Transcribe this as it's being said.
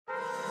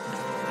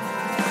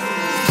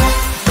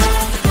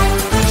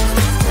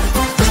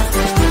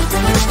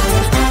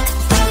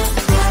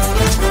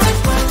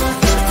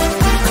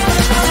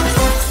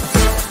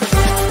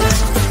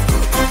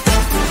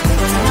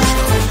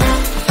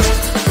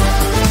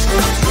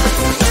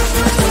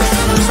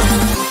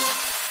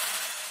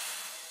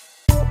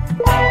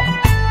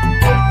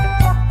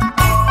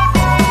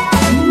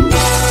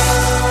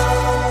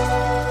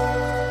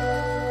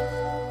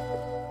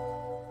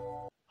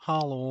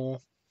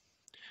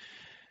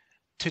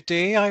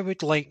Today I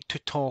would like to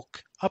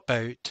talk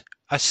about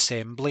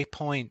assembly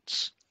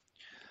points.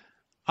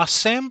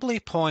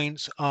 Assembly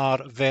points are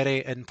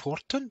very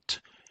important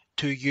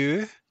to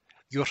you,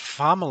 your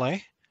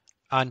family,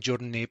 and your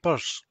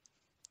neighbours.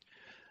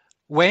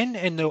 When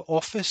in the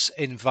office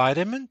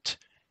environment,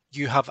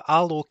 you have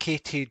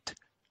allocated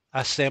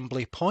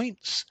assembly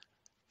points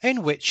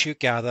in which you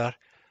gather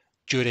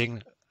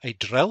during a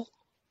drill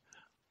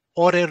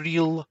or a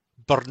real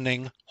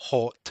burning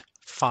hot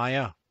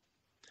fire.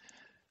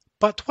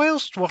 But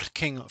whilst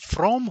working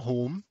from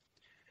home,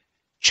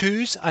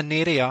 choose an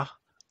area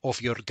of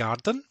your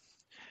garden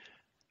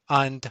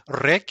and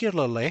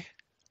regularly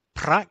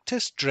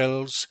practice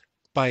drills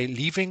by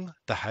leaving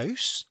the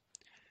house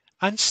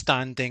and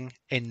standing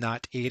in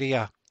that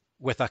area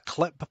with a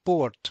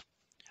clipboard.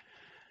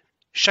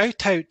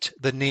 Shout out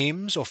the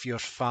names of your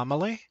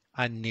family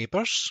and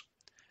neighbours,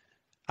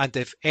 and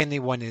if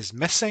anyone is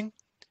missing,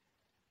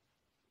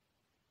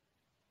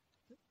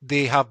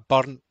 they have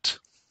burnt.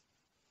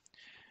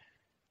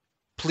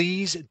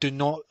 Please do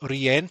not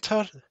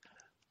re-enter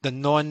the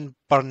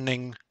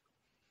non-burning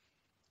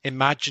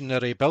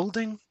imaginary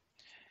building,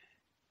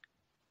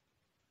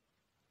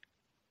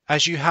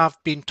 as you have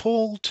been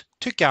told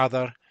to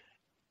gather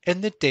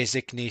in the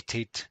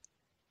designated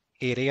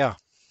area.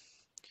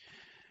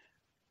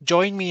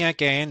 Join me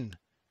again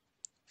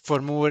for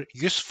more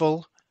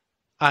useful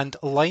and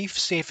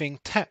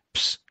life-saving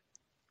tips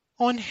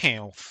on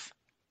health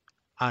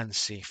and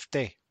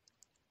safety.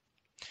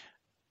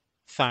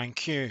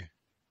 Thank you.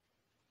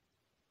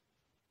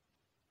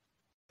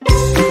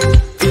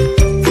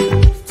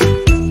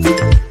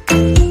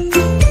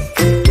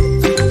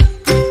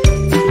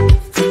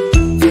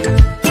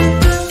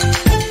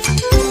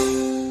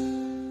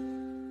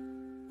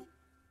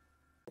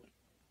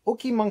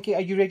 Okay, Monkey,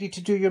 are you ready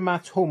to do your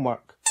maths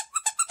homework?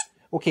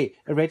 Okay,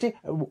 ready?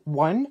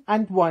 1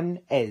 and 1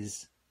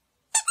 is...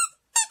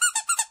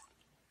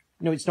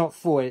 No, it's not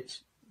 4.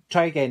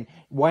 Try again.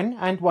 1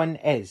 and 1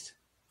 is...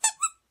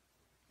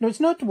 No, it's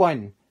not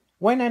 1.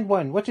 1 and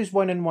 1. What is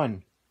 1 and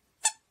 1?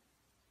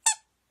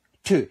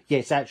 2.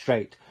 Yes, that's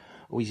right.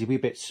 Oh, he's a wee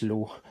bit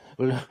slow.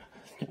 Well,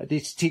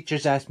 these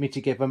teachers asked me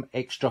to give him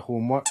extra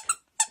homework.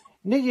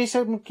 No, yes,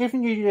 I'm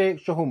giving you your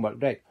extra homework.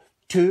 Right.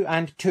 2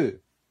 and 2.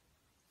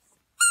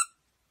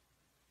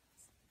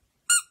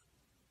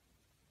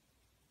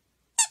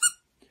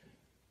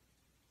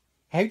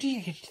 How do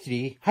you get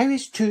 3? How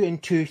is 2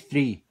 and 2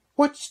 3?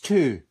 What's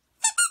 2?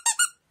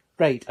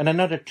 Right, and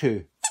another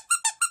 2.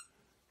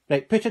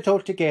 Right, put it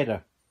all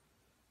together.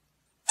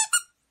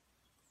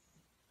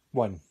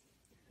 1.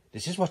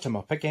 This is what I'm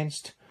up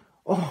against.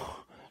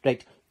 Oh,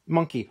 right,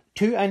 Monkey,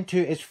 2 and 2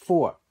 is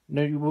 4.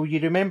 Now, will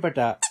you remember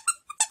that?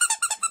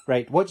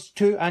 Right, what's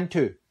 2 and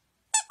 2?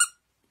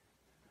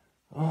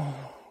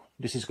 Oh,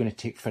 this is going to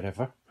take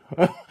forever.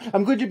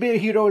 I'm going to be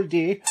here all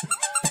day.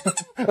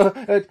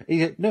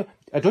 No,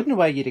 I don't know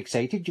why you're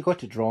excited. You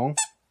got it wrong.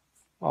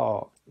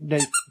 Oh, now,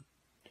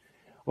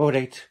 all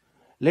right.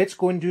 Let's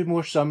go and do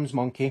more sums,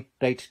 Monkey.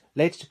 Right,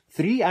 let's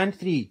 3 and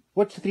 3.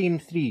 What's 3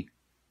 and 3?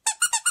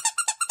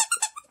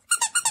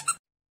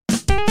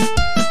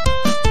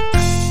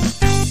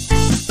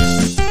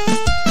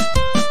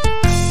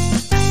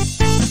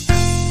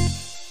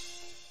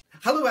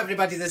 Hello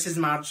everybody, this is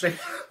Marjorie.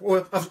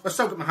 Oh, I've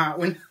still got my hat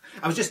on.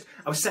 I was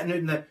sitting out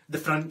in the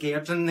front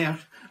garden there.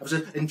 I was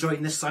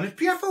enjoying the sun. It's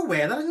beautiful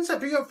weather, isn't it?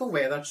 Beautiful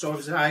weather. So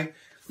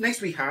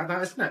nice wee hat,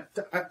 that, isn't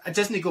it? I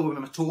doesn't go with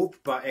my taupe,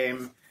 but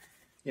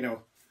you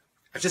know,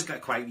 I've just got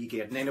a quiet wee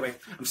garden. Anyway,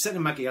 I'm sitting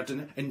in my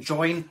garden,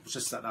 enjoying, let's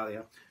just sit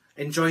there,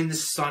 enjoying the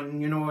sun,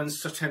 you know, and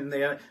sitting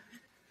there.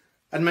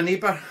 And my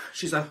neighbour,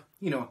 she's a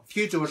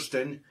few doors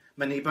down,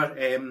 my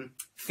neighbour,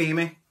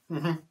 Famey,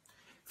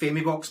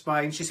 Famey walks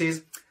by and she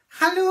says,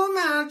 "Hello,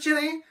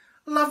 Marjorie,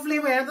 lovely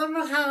weather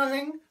we're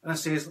having." And I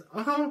says,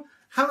 "Oh,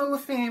 hello,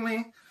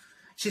 Famey."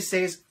 She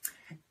says,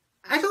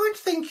 "I don't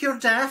think your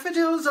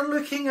daffodils are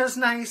looking as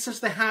nice as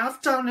they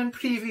have done in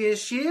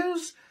previous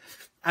years."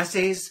 I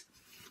says,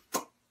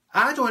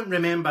 "I don't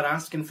remember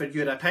asking for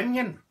your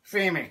opinion,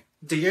 Famey,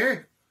 do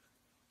you?"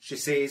 She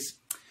says,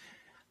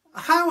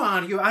 "How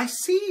are you? I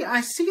see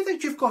that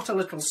you've got a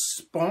little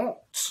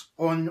spot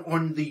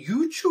on the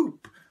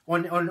YouTube,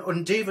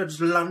 on David's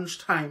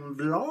lunchtime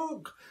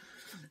vlog."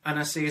 And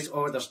I says,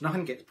 "Oh, there's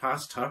nothing gets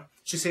past her."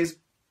 She says,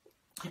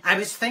 "I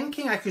was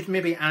thinking I could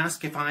maybe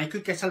ask if I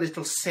could get a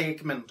little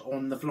segment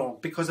on the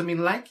vlog, because I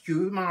mean, like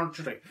you,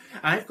 Marjorie,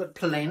 I've got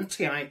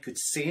plenty I could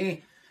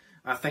say."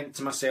 I think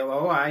to myself,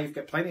 oh, you've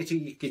got plenty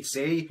you could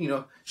say. You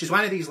know, she's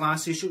one of these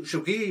lassies,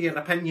 she'll give you your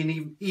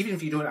opinion even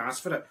if you don't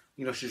ask for it.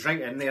 You know, she's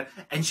right in there.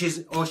 And she's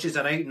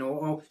a right no,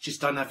 oh, she's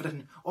done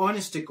everything.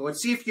 Honest to God,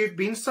 see if you've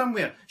been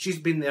somewhere, she's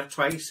been there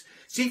twice.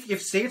 See if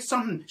you've said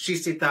something, she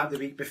said that the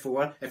week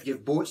before. If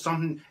you've bought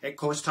something, it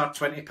cost her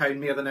 £20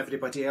 more than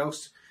everybody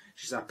else.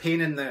 She's a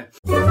pain in the...